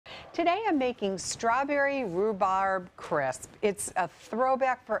Today I'm making strawberry rhubarb crisp. It's a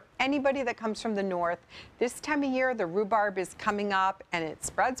throwback for anybody that comes from the north. This time of year, the rhubarb is coming up and it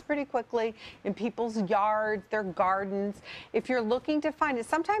spreads pretty quickly in people's yards, their gardens. If you're looking to find it,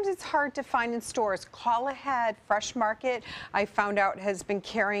 sometimes it's hard to find in stores. Call ahead. Fresh Market, I found out, has been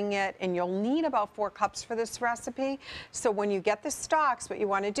carrying it, and you'll need about 4 cups for this recipe. So when you get the stalks, what you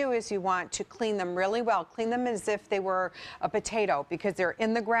want to do is you want to clean them really well. Clean them as if they were a potato because they're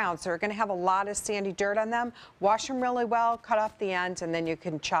in the ground. So they're going to have a lot of sandy dirt on them. Wash them really well, cut off the ends, and then you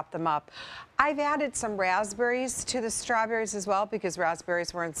can chop them up. I've added some raspberries to the strawberries as well because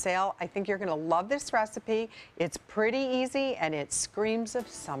raspberries were on sale. I think you're going to love this recipe. It's pretty easy and it screams of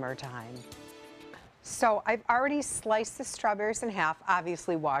summertime. So I've already sliced the strawberries in half,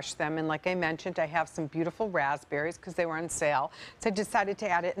 obviously washed them, and like I mentioned, I have some beautiful raspberries because they were on sale. So I decided to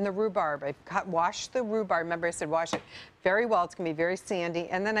add it in the rhubarb. I've washed the rhubarb. Remember, I said wash it very well. It's going to be very sandy.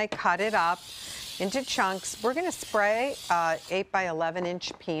 And then I cut it up into chunks. We're going to spray 8 by 11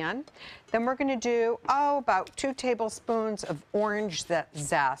 inch pan. Then we're going to do, about 2 tablespoons of orange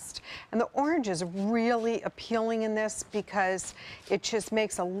zest. And the orange is really appealing in this because it just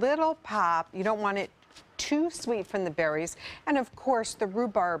makes a little pop. You don't want it too sweet from the berries. And of course, the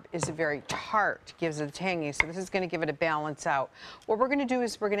rhubarb is very tart, gives it a tangy. So this is going to give it a balance out. What we're going to do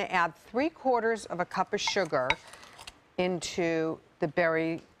is we're going to add 3/4 of a cup of sugar into the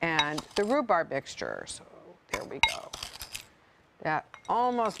berry and the rhubarb mixture. So there we go. That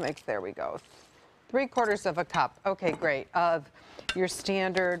almost makes, there we go, 3/4 of a cup. Okay, great, of your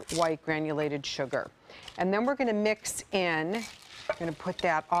standard white granulated sugar. And then we're going to mix in, we're going to put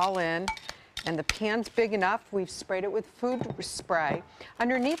that all in. And the pan's big enough. We've sprayed it with food spray.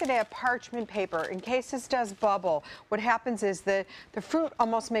 Underneath it, I have parchment paper in case this does bubble. What happens is the fruit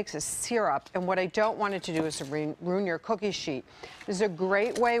almost makes a syrup, and what I don't want it to do is to ruin your cookie sheet. This is a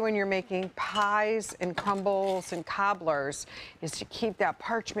great way when you're making pies and crumbles and cobblers is to keep that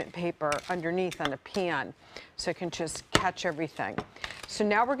parchment paper underneath on a pan so it can just catch everything. So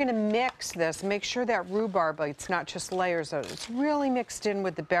now we're going to mix this, make sure that rhubarb, it's not just layers of it, it's really mixed in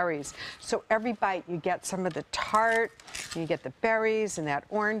with the berries. So every bite you get some of the tart, you get the berries and that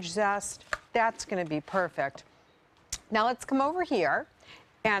orange zest. That's going to be perfect. Now let's come over here,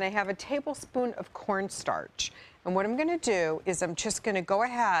 and I have a tablespoon of cornstarch. And what I'm going to do is I'm just going to go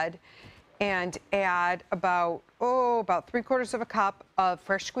ahead and add about 3/4 of a cup of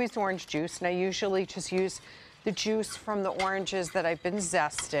fresh squeezed orange juice. And I usually just use the juice from the oranges that I've been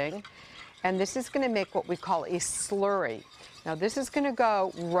zesting. And this is going to make what we call a slurry. Now this is going to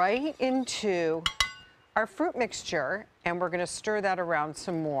go right into our fruit mixture, and we're going to stir that around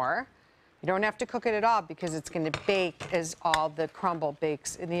some more. You don't have to cook it at all because it's going to bake as all the crumble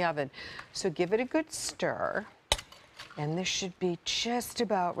bakes in the oven. So give it a good stir. And this should be just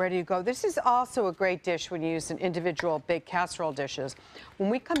about ready to go. This is also a great dish when you use an individual big casserole dishes. When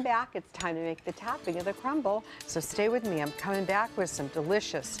we come back, it's time to make the topping of the crumble. So stay with me. I'm coming back with some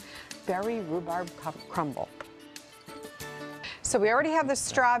delicious berry rhubarb crumble. So we already have the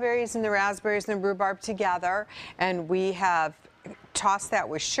strawberries and the raspberries and the rhubarb together, and we have tossed that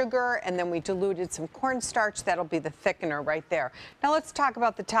with sugar, and then we diluted some cornstarch. That'll be the thickener right there. Now let's talk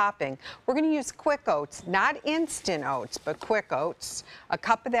about the topping. We're going to use quick oats, not instant oats, but quick oats. A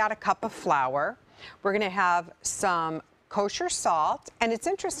cup of that, a cup of flour. We're going to have some kosher salt, and it's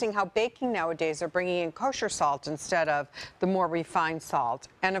interesting how baking nowadays are bringing in kosher salt instead of the more refined salt.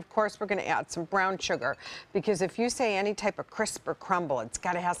 And of course, we're going to add some brown sugar, because if you say any type of crisp or crumble, it's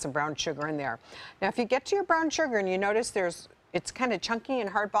got to have some brown sugar in there. Now, if you get to your brown sugar and you notice it's kind of chunky and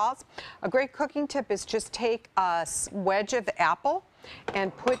hard balls, a great cooking tip is just take a wedge of apple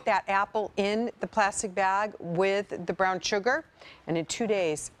and put that apple in the plastic bag with the brown sugar, and in 2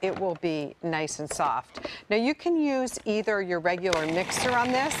 days it will be nice and soft. Now you can use either your regular mixer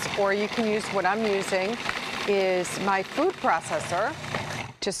on this, or you can use what I'm using is my food processor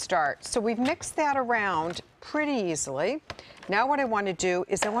to start. So we've mixed that around pretty easily. Now what I want to do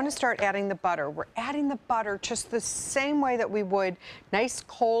is I want to start adding the butter. We're adding the butter just the same way that we would nice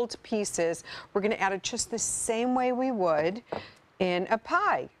cold pieces. We're going to add it just the same way we would in a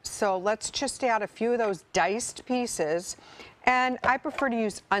pie. So let's just add a few of those diced pieces. And I prefer to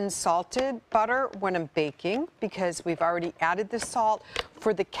use unsalted butter when I'm baking because we've already added the salt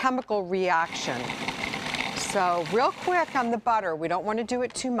for the chemical reaction. So real quick on the butter, we don't want to do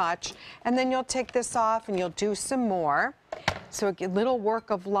it too much. And then you'll take this off and you'll do some more. So a little work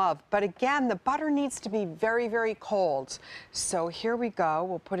of love. But again, the butter needs to be very, very cold. So here we go.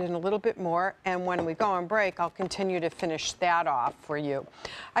 We'll put in a little bit more. And when we go on break, I'll continue to finish that off for you.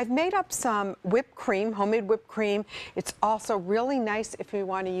 I've made up some whipped cream, homemade whipped cream. It's also really nice if you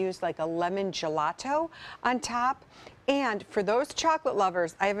want to use like a lemon gelato on top. And for those chocolate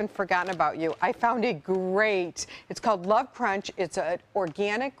lovers, I haven't forgotten about you. I found it great. It's called Love Crunch. It's an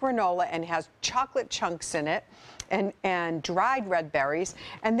organic granola and has chocolate chunks in it and dried red berries.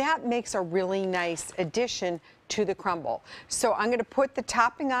 And that makes a really nice addition to the crumble. So I'm going to put the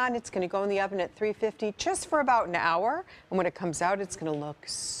topping on. It's going to go in the oven at 350 just for about an hour. And when it comes out, it's going to look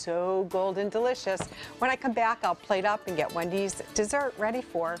so golden delicious. When I come back, I'll plate up and get Wendy's dessert ready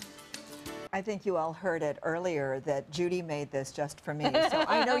for. I think you all heard it earlier that Judy made this just for me. So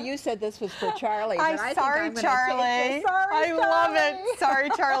I know you said this was for Charlie. But I sorry, think I'm Charlie. Take this. Sorry, I love it. Sorry,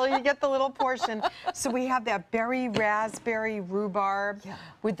 Charlie. You get the little portion. So we have that berry raspberry rhubarb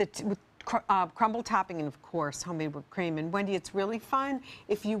with the crumble topping, and of course homemade whipped cream. And Wendy, it's really fun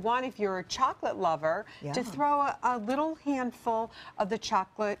if you're a chocolate lover, to throw a little handful of the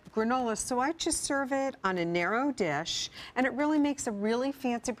chocolate granola. So I just serve it on a narrow dish, and it really makes a really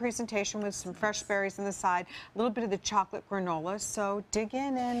fancy presentation with some fresh berries on the side, a little bit of the chocolate granola. So dig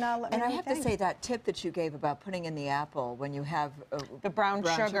in and let me know. And I have to say, that tip that you gave about putting in the apple when you have the brown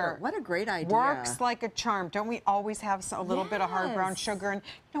sugar. What a great idea. Works like a charm. Don't we always have a little bit of hard brown sugar, and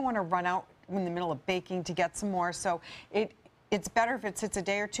you don't want to run out in the middle of baking to get some more. So it's better if it sits a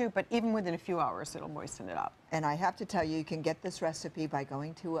day or two, but even within a few hours, it'll moisten it up. And I have to tell you, you can get this recipe by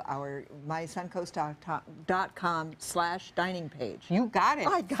going to our mysuncoast.com/dining page. You got it.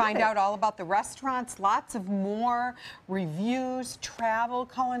 Find out all about the restaurants, lots of more reviews, travel,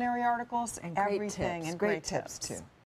 culinary articles, and everything. Tips. And great tips too.